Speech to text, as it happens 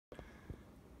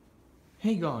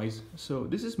Hey guys, so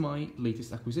this is my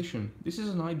latest acquisition. This is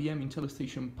an IBM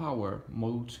IntelliStation POWER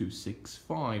Model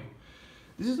 265.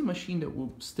 This is a machine that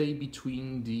will stay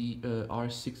between the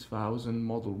R6000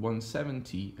 Model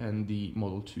 170 and the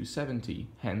Model 270,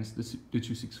 hence the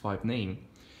 265 name.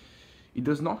 It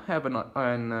does not have an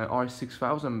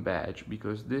R6000 badge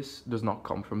because this does not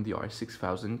come from the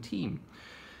R6000 team.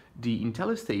 The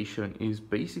IntelliStation is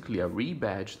basically a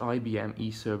rebadged IBM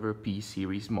eServer P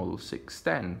Series Model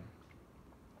 610.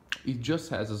 It just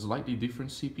has a slightly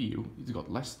different CPU, it's got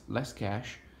less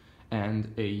cache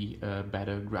and a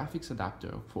better graphics adapter.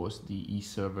 Of course, the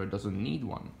eServer doesn't need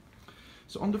one.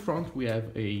 So on the front we have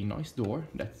a nice door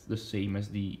that's the same as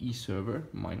the eServer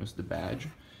minus the badge.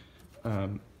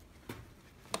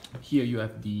 Here you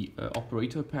have the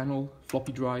operator panel,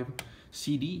 floppy drive,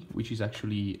 CD, which is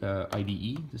actually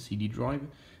IDE, the CD drive,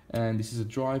 and this is a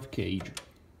drive cage.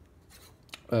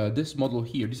 This model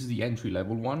here, this is the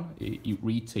entry-level one. It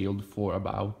retailed for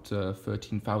about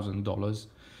 $13,000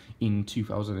 in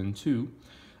 2002.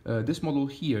 This model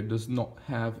here does not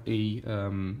have a,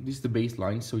 this is the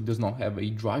baseline, so it does not have a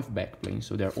drive backplane,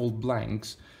 so they're all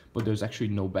blanks, but there's actually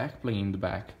no backplane in the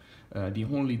back. The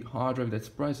only hard drive that's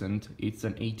present, it's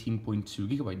an 18.2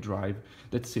 gigabyte drive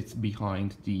that sits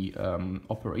behind the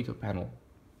operator panel.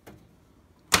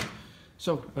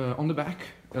 So on the back,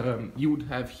 you would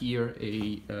have here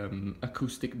a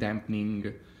acoustic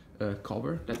dampening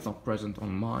cover that's not present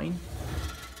on mine.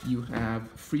 You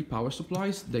have 3 power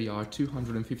supplies. They are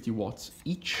 250 watts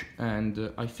each,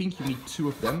 and I think you need 2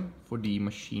 of them for the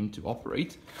machine to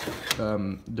operate.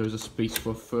 There's a space for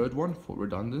a third one for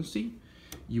redundancy.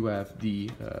 You have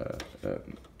the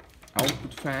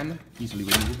output fan, easily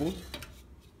removable.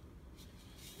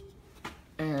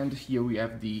 And here we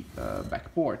have the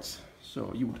back ports.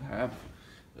 So you would have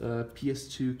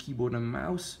PS2 keyboard and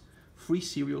mouse, 3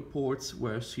 serial ports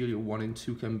where serial 1 and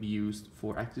 2 can be used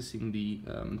for accessing the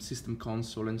system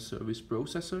console and service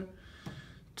processor,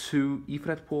 2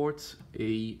 Ethernet ports,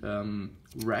 a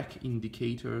rack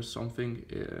indicator or something.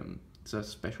 It's a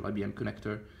special IBM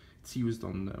connector. It's used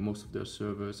on most of their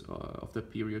servers of the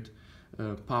period.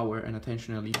 Power and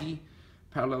attention LED,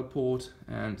 parallel port,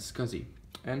 and SCSI.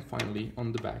 And finally,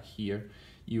 on the back here,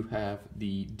 you have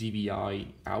the Dvi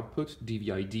output,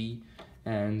 DVI-D,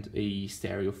 and a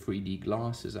stereo 3D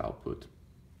glasses output.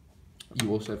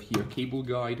 You also have here a cable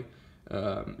guide.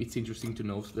 It's interesting to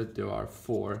note that there are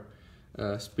 4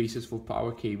 spaces for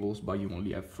power cables, but you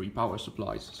only have 3 power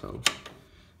supplies, so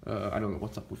I don't know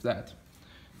what's up with that.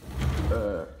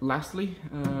 Lastly,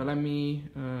 let me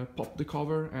pop the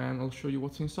cover and I'll show you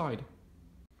what's inside.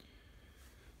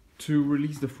 To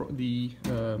release the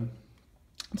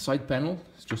side panel,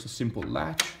 it's just a simple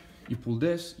latch. You pull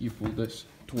this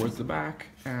towards the back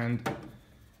and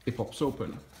it pops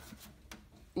open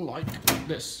like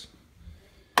this.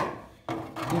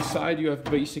 Inside you have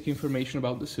basic information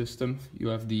about the system. You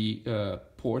have the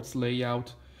ports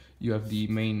layout, you have the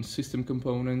main system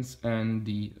components and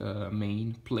the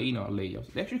main planar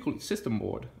layout. They actually call it system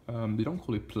board. They don't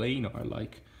call it planar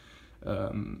like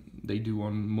they do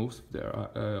on most of their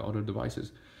other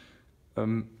devices.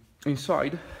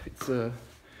 Inside, it's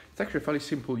actually a fairly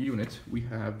simple unit. We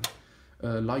have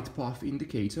a light path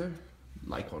indicator,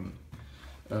 like on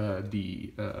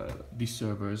these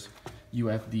servers. You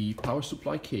have the power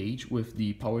supply cage with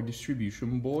the power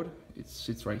distribution board. It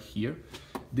sits right here.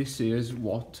 This is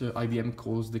what IBM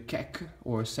calls the CEC,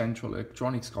 or Central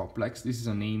Electronics Complex. This is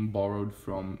a name borrowed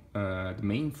from the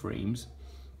mainframes.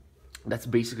 That's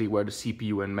basically where the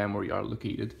CPU and memory are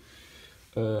located.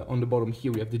 On the bottom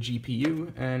here we have the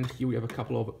GPU, and here we have a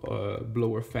couple of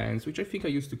blower fans, which I think are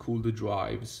used to cool the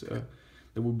drives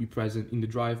that will be present in the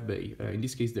drive bay. In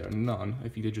this case there are none. I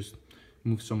think they just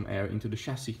move some air into the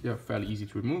chassis. They're fairly easy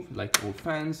to remove, like all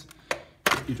fans.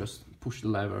 You just push the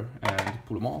lever and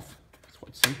pull them off. It's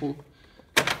quite simple.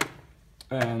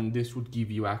 And this would give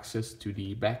you access to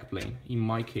the backplane. In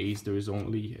my case there is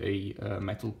only a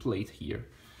metal plate here.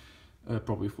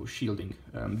 Probably for shielding.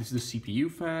 This is the CPU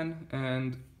fan,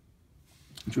 and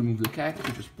to remove the CAC,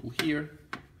 you just pull here,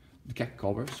 the CAC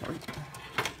cover, sorry,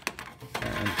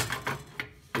 and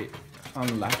it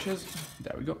unlatches.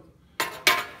 There we go.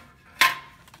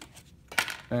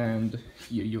 And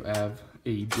here you have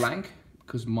a blank,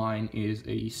 because mine is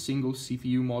a single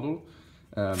CPU model.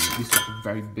 This is a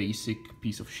very basic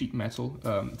piece of sheet metal.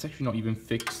 It's actually not even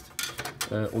fixed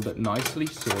all that nicely,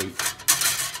 so it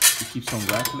keeps on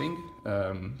rattling.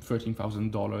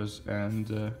 $13,000,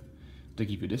 and they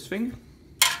give you this thing.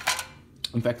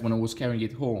 In fact, when I was carrying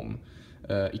it home,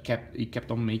 it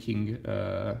kept on making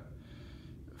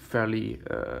fairly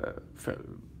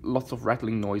lots of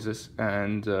rattling noises,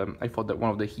 and I thought that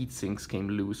one of the heat sinks came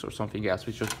loose or something else,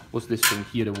 which was this thing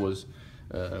here that was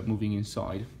moving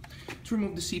inside. To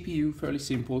remove the CPU, fairly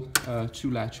simple,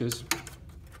 2 latches.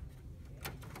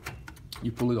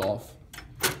 You pull it off,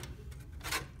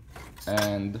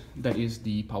 and that is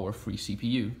the power-free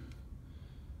CPU.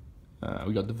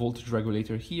 We got the voltage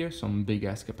regulator here, some big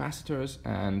ass capacitors,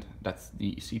 and that's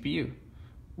the CPU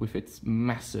with its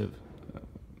massive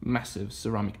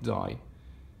ceramic die.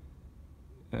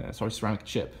 Sorry, ceramic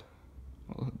chip.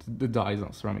 Well, the die is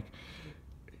not ceramic.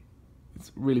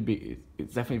 It's really big.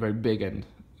 It's definitely very big and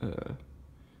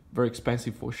very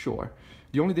expensive for sure.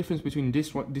 The only difference between this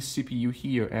CPU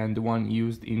here and the one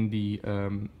used in the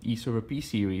eServer P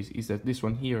series is that this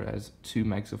one here has 2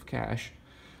 megs of cache,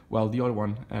 while the other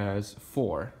one has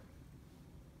 4.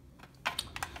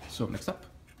 So next up,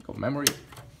 got memory.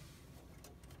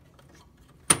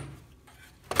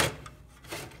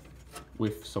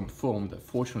 With some foam that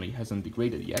fortunately hasn't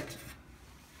degraded yet.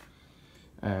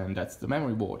 And that's the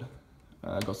memory board.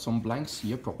 I got some blanks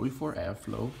here, probably for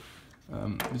airflow.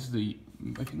 This is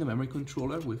I think the memory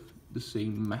controller with the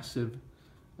same massive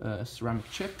ceramic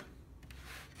chip.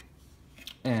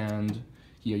 And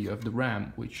here you have the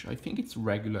RAM, which I think it's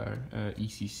regular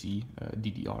ECC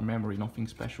DDR memory, nothing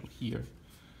special here.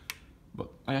 But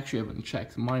I actually haven't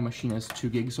checked. My machine has 2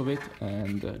 gigs of it,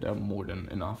 and they're more than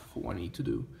enough for what I need to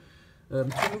do. To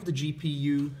remove the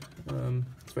GPU,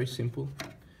 it's very simple.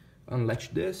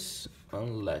 Unlatch this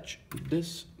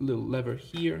little lever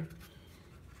here.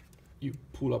 You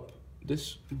pull up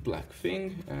this black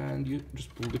thing, and you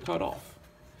just pull the card off.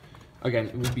 Again,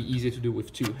 it would be easier to do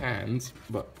with 2 hands,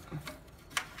 but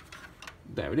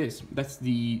there it is. That's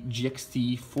the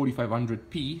GXT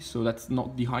 4500P, so that's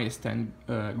not the highest end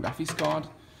graphics card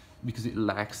because it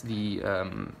lacks the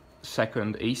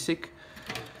second ASIC.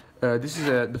 This is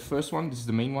the first one, this is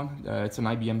the main one. It's an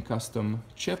IBM custom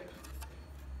chip.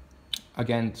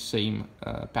 Again, same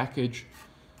package,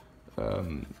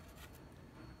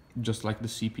 just like the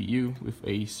CPU with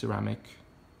a ceramic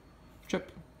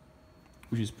chip,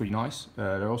 which is pretty nice.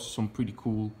 There are also some pretty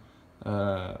cool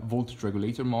voltage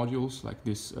regulator modules like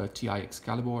this TI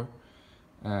Excalibur,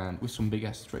 and with some big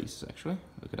ass traces actually.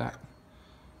 Look at that.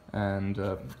 And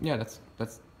yeah, that's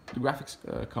the graphics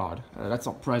card. That's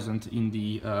not present in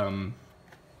the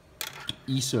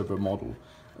eServer model.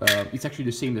 It's actually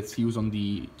the same that's used on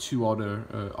the 2 other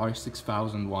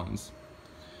R6000 ones.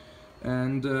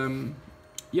 And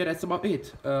yeah, that's about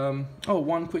it. Oh,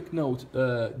 one quick note: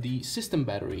 the system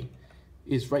battery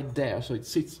is right there, so it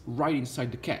sits right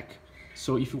inside the CAC.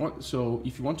 So if you want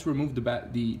to remove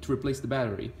to replace the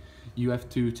battery, you have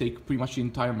to take pretty much the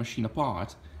entire machine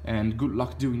apart, and good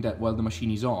luck doing that while the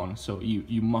machine is on. So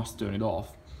you must turn it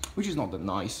off, which is not that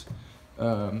nice.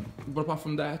 But apart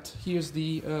from that, here's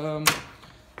the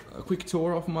a quick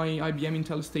tour of my IBM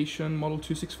IntelliStation Model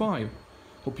 265.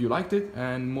 Hope you liked it,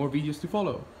 and more videos to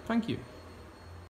follow. Thank you.